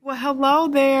Well, hello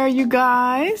there, you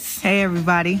guys. Hey,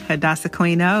 everybody. Hadassah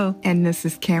Queen O. And this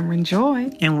is Cameron Joy.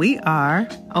 And we are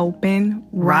Open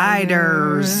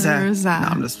Riders. No,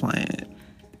 I'm just playing.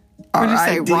 What did you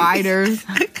say, riders?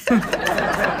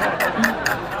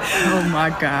 Oh,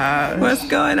 my God. What's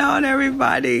going on,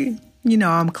 everybody? You know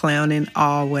I'm clowning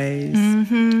always.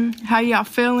 Mm-hmm. How y'all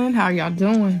feeling? How y'all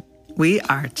doing? We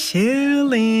are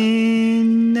chilling.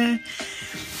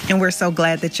 And we're so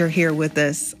glad that you're here with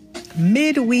us.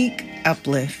 Midweek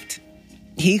Uplift.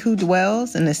 He who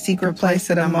dwells in the secret place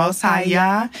of the Most High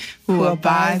Yah, who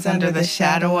abides under the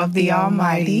shadow of the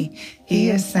Almighty, he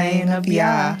is saying of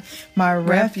Yah, my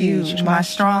refuge, my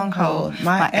stronghold,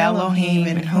 my Elohim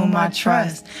in whom I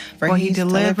trust. For he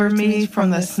delivered me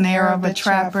from the snare of a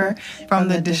trapper, from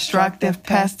the destructive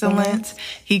pestilence.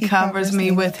 He covers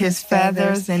me with his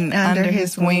feathers, and under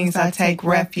his wings I take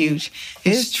refuge.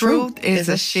 His truth is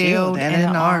a shield and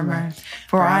an armor.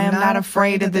 For I am not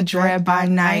afraid of the dread by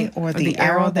night, or the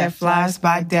arrow that flies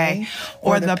by day,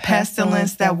 or the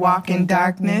pestilence that walk in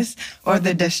darkness, or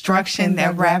the destruction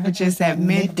that ravages at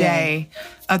midday.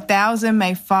 1,000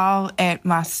 may fall at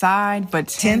my side, but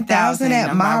 10,000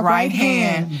 at my right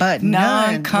hand, but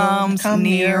none comes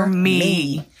near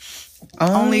me.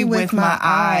 Only with my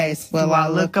eyes will I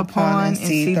look upon and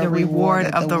see the reward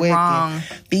of the wrong,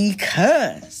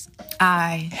 because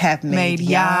I have made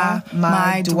Yah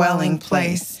my dwelling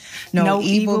place. No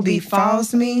evil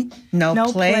befalls me,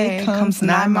 no plague comes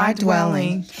nigh my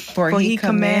dwelling. For he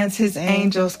commands his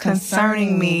angels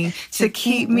concerning me to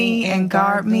keep me and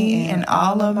guard me in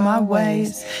all of my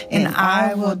ways. And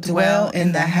I will dwell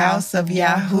in the house of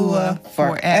Yahuwah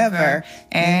forever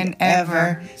and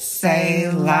ever.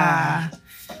 Selah.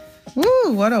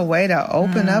 Woo, what a way to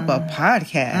open up a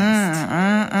podcast.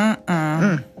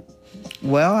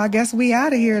 Well, I guess we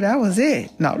out of here. That was it.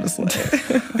 No, just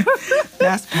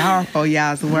that's powerful,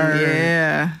 Yah's word.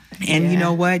 Yeah. And you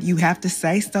know what? You have to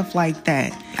say stuff like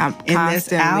that in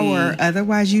this hour.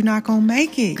 Otherwise, you're not going to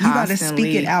make it. You got to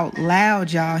speak it out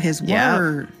loud, y'all, his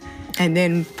word. And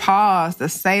then pause the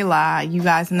Selah. You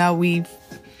guys know we've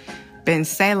been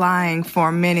Selahing for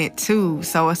a minute, too.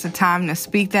 So it's a time to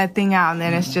speak that thing out. And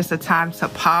then it's just a time to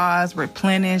pause,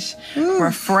 replenish,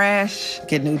 refresh.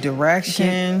 Get new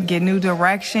direction. Get new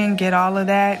direction. Get all of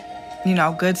that. You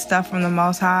know, good stuff from the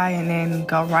Most High, and then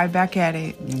go right back at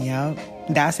it. Yep.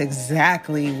 That's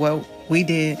exactly what we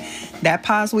did. That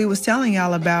pause we was telling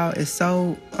y'all about is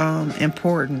so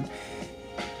important,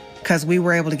 because we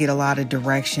were able to get a lot of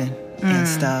direction and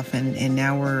stuff, and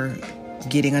now we're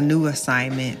getting a new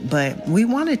assignment. But we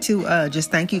wanted to just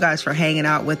thank you guys for hanging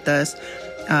out with us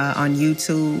on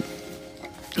YouTube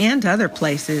and other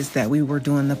places that we were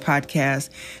doing the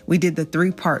podcast. We did the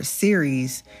 3-part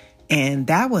series, and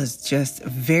that was just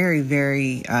very,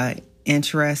 very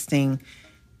interesting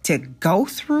to go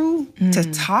through,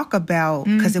 to talk about,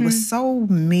 because it was so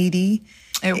meaty.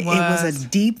 It was a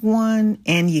deep one,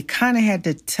 and you kind of had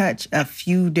to touch a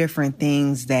few different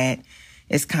things that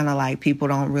it's kind of like people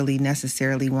don't really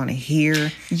necessarily want to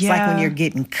hear. It's like when you're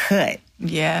getting cut.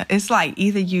 Yeah, it's like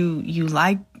either you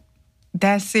like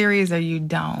that series or you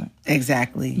don't.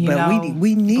 Exactly. But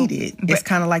we need it. It's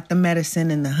kind of like the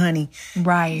medicine and the honey.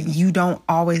 Right. You don't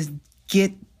always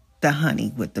get the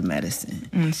honey with the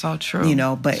medicine. So true. You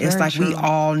know, but it's like we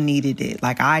all needed it.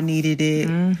 Like I needed it.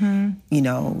 You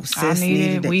know, sis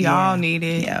needed it. We all need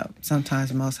it. Yeah.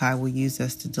 Sometimes Most High will use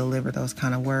us to deliver those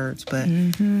kind of words. But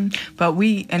But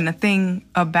and the thing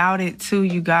about it too,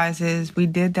 you guys, is we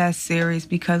did that series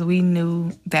because we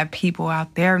knew that people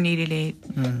out there needed it.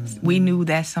 We knew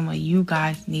that some of you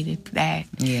guys needed that.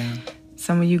 Yeah.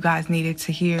 Some of you guys needed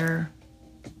to hear,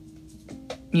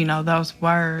 you know, those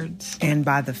words. And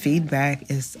by the feedback,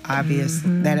 it's obvious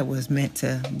that it was meant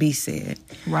to be said.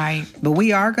 Right. But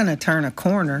we are going to turn a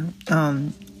corner.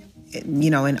 You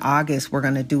know, in August, we're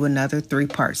going to do another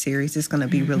 3-part series. It's going to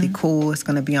be really cool. It's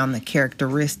going to be on the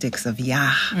characteristics of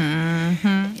Yah.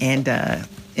 And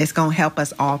it's going to help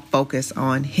us all focus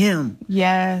on Him.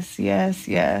 Yes.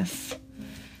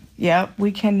 Yep,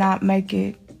 we cannot make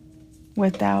it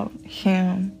without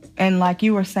Him. And like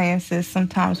you were saying, sis,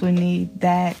 sometimes we need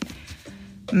that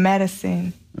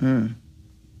medicine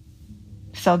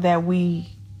so that we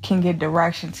can get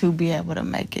direction to be able to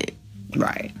make it.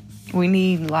 Right. We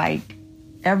need, like,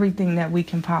 everything that we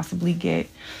can possibly get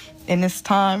in this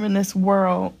time, in this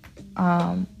world.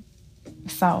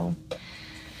 So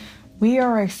we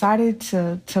are excited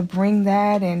to bring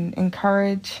that and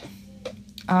encourage.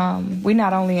 We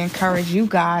not only encourage you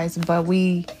guys, but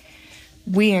we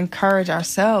encourage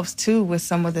ourselves too with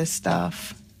some of this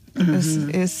stuff.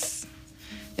 It's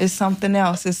something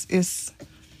else. It's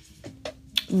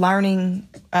learning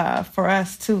for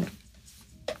us too.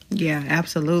 Yeah,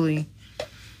 absolutely.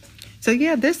 So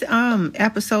yeah, this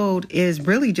episode is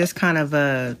really just kind of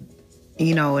a,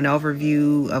 an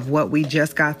overview of what we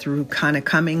just got through, kind of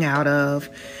coming out of,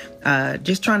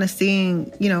 just trying to see,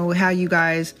 how you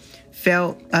guys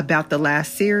felt about the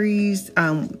last series,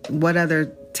 what other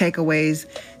takeaways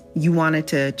you wanted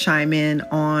to chime in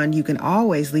on. You can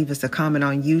always leave us a comment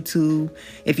on YouTube.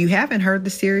 If you haven't heard the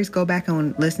series, go back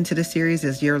and listen to the series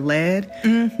as you're led.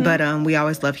 Mm-hmm. But we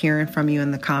always love hearing from you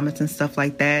in the comments and stuff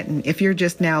like that. And if you're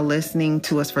just now listening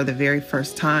to us for the very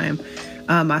first time,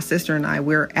 my sister and I,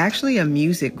 we're actually a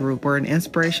music group. We're an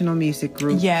inspirational music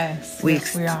group. Yes, we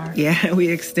are. Yeah, we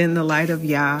extend the light of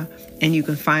Yah. And you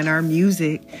can find our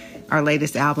music, our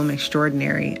latest album,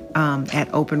 Extraordinary, at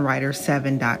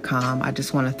openwriters7.com. I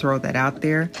just want to throw that out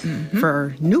there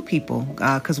for new people,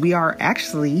 because we are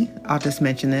actually, I'll just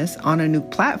mention this, on a new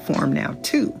platform now,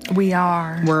 too. We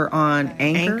are. We're on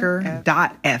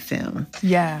Anchor.fm.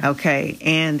 Yeah. Okay,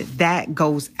 and that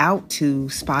goes out to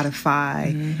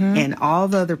Spotify and all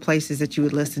the other places that you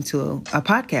would listen to a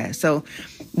podcast. So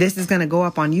this is going to go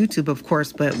up on YouTube, of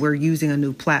course, but we're using a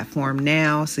new platform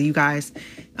now. So you guys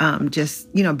just,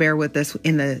 bear with us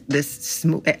in a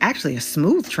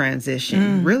smooth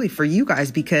transition, really, for you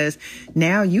guys, because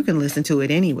now you can listen to it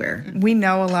anywhere. We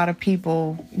know a lot of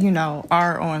people,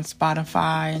 are on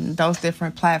Spotify and those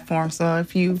different platforms. So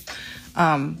if you,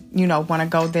 want to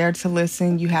go there to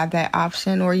listen, you have that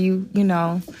option. Or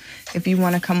if you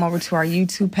want to come over to our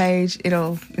YouTube page,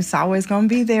 it's always going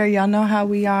to be there. Y'all know how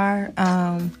we are.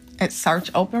 Search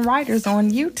Open Writers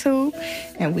on YouTube,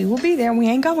 and we will be there. We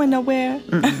ain't going nowhere.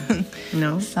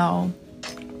 No. So,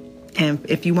 and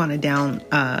if you want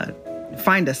to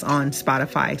find us on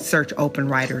Spotify, search Open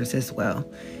Writers as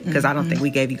well, because I don't think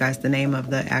we gave you guys the name of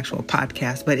the actual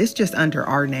podcast, but it's just under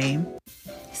our name.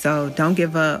 So don't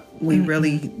give up. We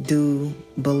really do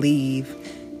believe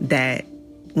that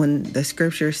when the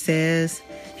scripture says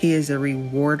he is a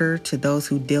rewarder to those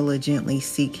who diligently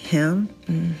seek him.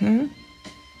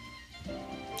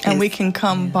 And we can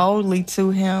come boldly to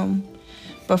him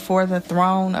before the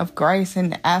throne of grace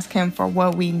and ask him for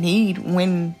what we need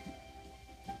when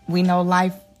we know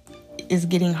life is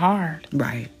getting hard.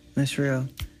 Right. That's real.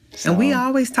 So, and we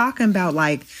always talking about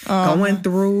going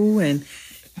through and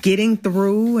getting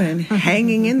through and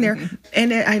hanging in there.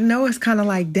 And I know it's kind of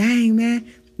like, dang, man.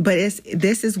 But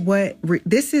this is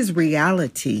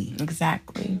reality.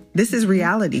 Exactly. This is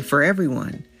reality for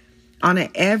everyone. On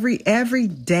every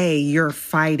day you're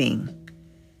fighting,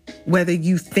 whether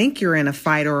you think you're in a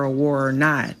fight or a war or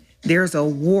not, there's a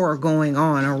war going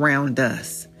on around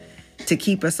us to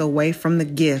keep us away from the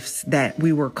gifts that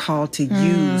we were called to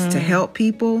use to help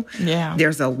people. Yeah.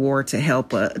 There's a war to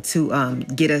help to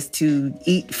get us to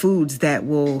eat foods that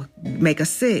will make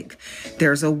us sick.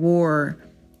 There's a war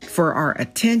for our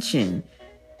attention,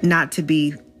 not to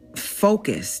be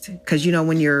focused, because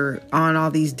when you're on all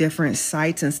these different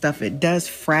sites and stuff, it does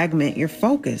fragment your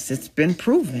focus. It's been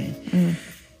proven.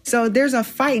 So there's a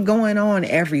fight going on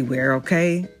everywhere,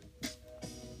 okay?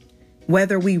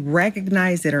 Whether we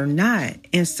recognize it or not.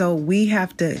 And so we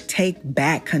have to take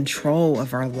back control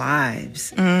of our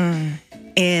lives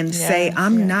and say,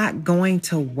 I'm not going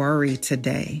to worry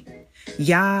today.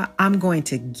 Yah, I'm going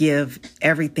to give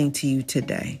everything to you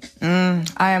today.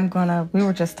 We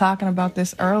were just talking about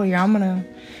this earlier. I'm going to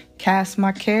cast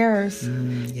my cares,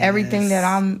 everything that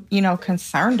I'm,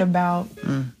 concerned about,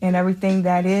 and everything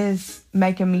that is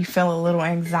making me feel a little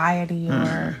anxiety,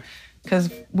 or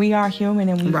because we are human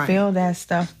and we feel that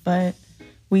stuff, but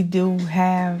we do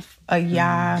have a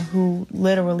Yah who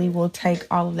literally will take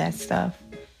all of that stuff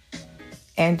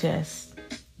and just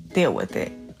deal with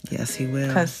it. Yes, he will.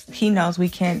 Because he knows we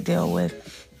can't deal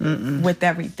with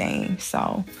everything.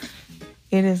 So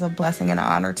it is a blessing and an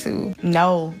honor to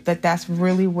know that that's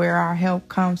really where our help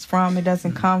comes from. It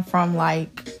doesn't come from the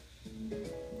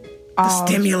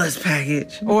stimulus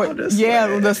package. Or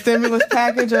the stimulus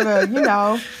package,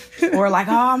 or or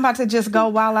I'm about to just go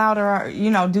wild out, or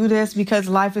do this because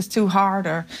life is too hard,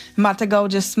 or I'm about to go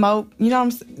just smoke.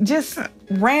 Just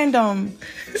random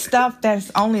stuff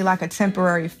that's only like a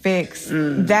temporary fix.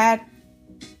 That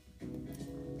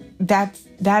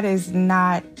is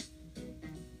not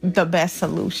the best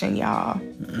solution, y'all.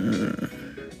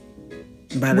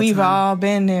 We've all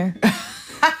been there.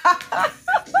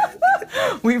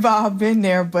 We've all been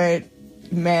there, but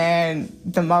man,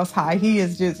 the Most High, he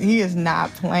is not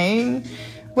playing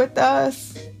with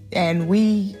us. And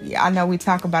I know we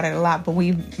talk about it a lot, but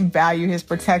we value his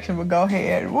protection. But go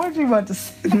ahead. What you about to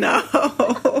say? No.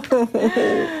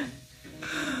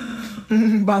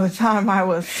 By the time I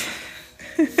was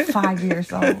 5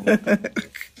 years old.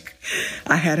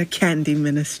 I had a candy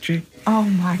ministry. Oh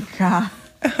my God.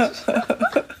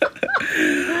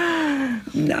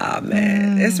 Nah,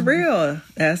 man. It's real.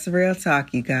 That's real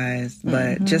talk, you guys.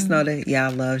 But just know that Yah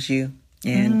loves you.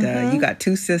 And you got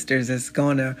 2 sisters that's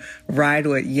going to ride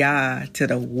with Yah till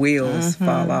the wheels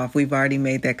fall off. We've already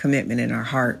made that commitment in our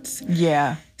hearts.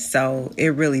 Yeah. So it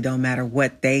really don't matter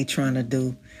what they trying to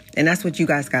do. And that's what you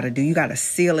guys got to do. You got to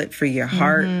seal it for your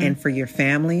heart and for your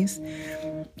families.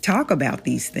 Talk about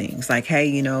these things. Like, hey,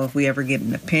 you know, if we ever get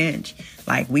in a pinch,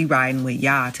 like we riding with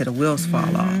Yah till the wheels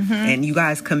fall off. And you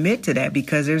guys commit to that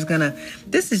because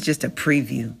this is just a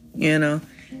preview, you know,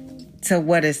 to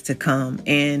what is to come.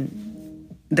 And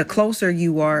the closer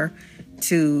you are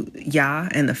to Yah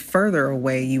and the further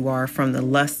away you are from the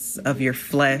lusts of your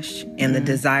flesh and the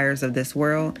desires of this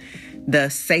world, the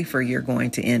safer you're going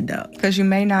to end up. Because you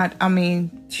may not,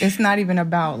 it's not even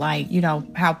about like, you know,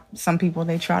 how some people,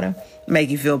 they try to make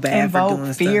you feel bad for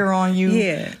doing fear stuff on you.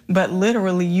 Yeah. But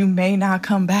literally, you may not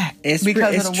come back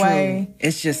because of the way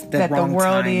it's just that the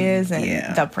world timing. is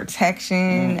and the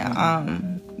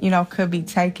protection, you know, could be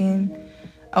taken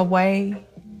away.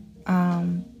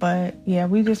 But yeah,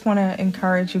 we just want to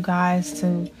encourage you guys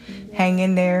to hang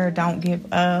in there. Don't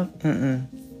give up.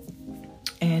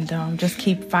 And just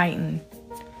keep fighting,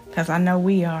 because I know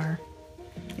we are.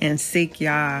 And seek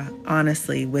Yah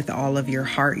honestly with all of your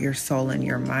heart, your soul, and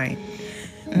your might.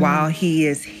 While He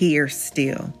is here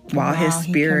still, while His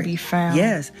Spirit He can be found.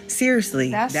 Yes,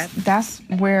 seriously. That's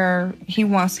where He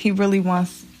really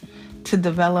wants to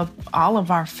develop all of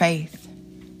our faith.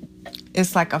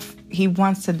 It's like He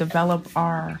wants to develop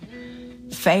our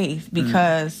faith,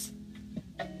 because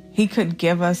He could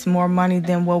give us more money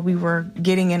than what we were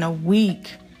getting in a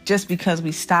week just because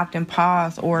we stopped and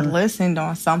paused or listened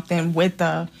on something with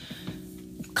a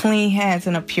clean hands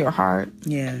and a pure heart.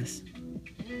 Yes.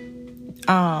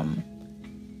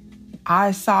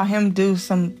 I saw Him do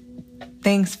some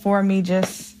things for me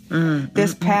just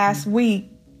this past week.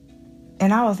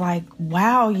 And I was like,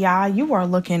 wow, Yah, you are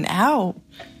looking out.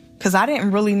 Because I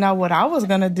didn't really know what I was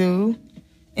going to do.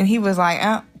 And He was like,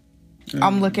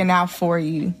 I'm looking out for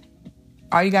you.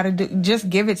 All you got to do, just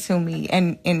give it to me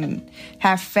and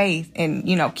have faith and,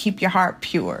 you know, keep your heart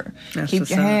pure. Keep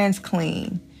your hands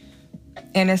clean.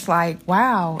 And it's like,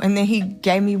 wow. And then He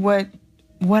gave me what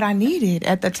I needed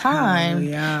at the time.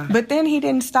 Yeah. But then He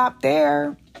didn't stop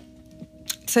there.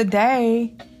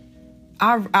 Today,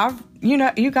 I've you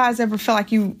know, you guys ever feel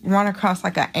like you run across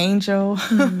like an angel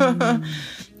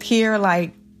here,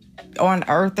 like on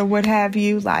earth or what have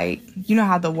you? Like, you know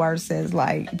how the word says,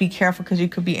 like, be careful because you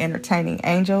could be entertaining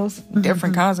angels,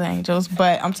 different kinds of angels.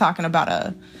 But I'm talking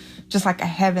about just like a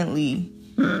heavenly,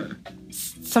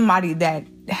 somebody that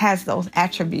has those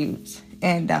attributes.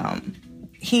 And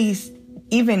He's,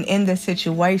 even in this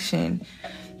situation,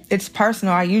 it's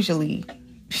personal. I usually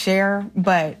share,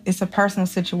 but it's a personal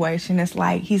situation. It's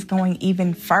like He's going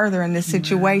even further in this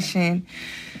situation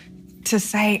to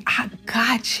say, I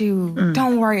got you.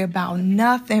 Don't worry about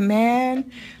nothing,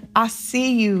 man. I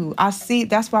see you.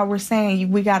 That's why we're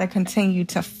saying we got to continue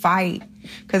to fight.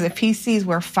 Because if He sees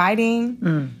we're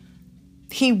fighting,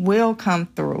 He will come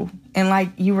through. And like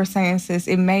you were saying, sis,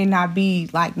 it may not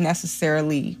be like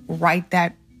necessarily right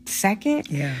that second.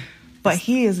 Yeah. But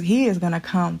he is going to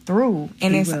come through.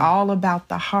 And it's all about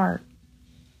the heart.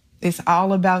 It's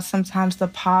all about sometimes the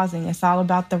pausing. It's all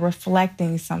about the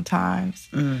reflecting sometimes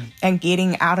and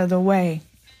getting out of the way.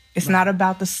 It's not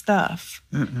about the stuff.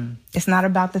 It's not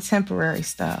about the temporary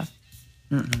stuff.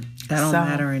 That don't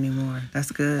matter anymore.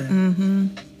 That's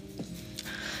good.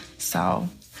 So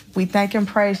we thank and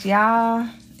praise Yah.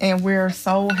 And we're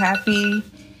so happy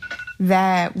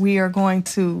that we are going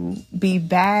to be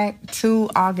back to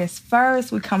August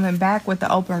 1st. We're coming back with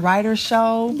the Open Writer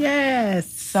Show.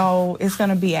 Yes. So it's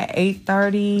going to be at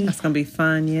 8:30. That's going to be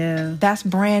fun, yeah. That's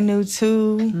brand new,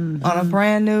 too. On a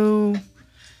brand new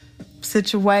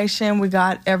situation. We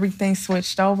got everything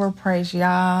switched over. Praise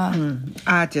Yah.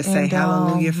 I just say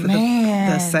hallelujah for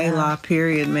the Selah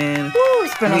period, man. Woo,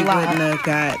 it's been a lot. We wouldn't have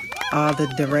got all the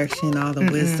direction, all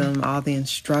the wisdom, all the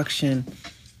instruction.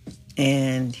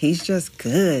 And He's just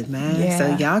good, man. Yeah.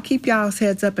 So y'all keep y'all's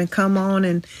heads up and come on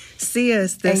and see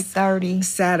us this 8:30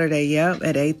 Saturday. Yep,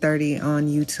 at 8:30 on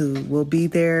YouTube. We'll be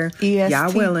there. EST.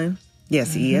 Y'all willing?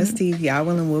 Yes, EST. Y'all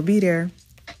willing? We'll be there.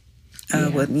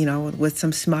 With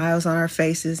some smiles on our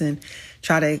faces and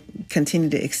try to continue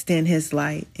to extend His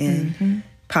light and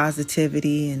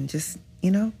positivity and just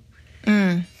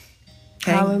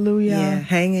hallelujah. Yeah,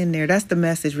 hang in there. That's the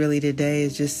message really today,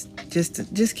 is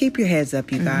just keep your heads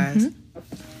up, you guys.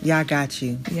 Y'all got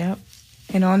you. Yep.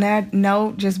 And on that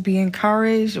note, just be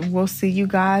encouraged. We'll see you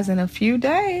guys in a few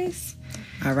days.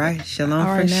 All right. Shalom All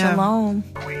right, for now.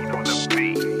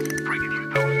 shalom.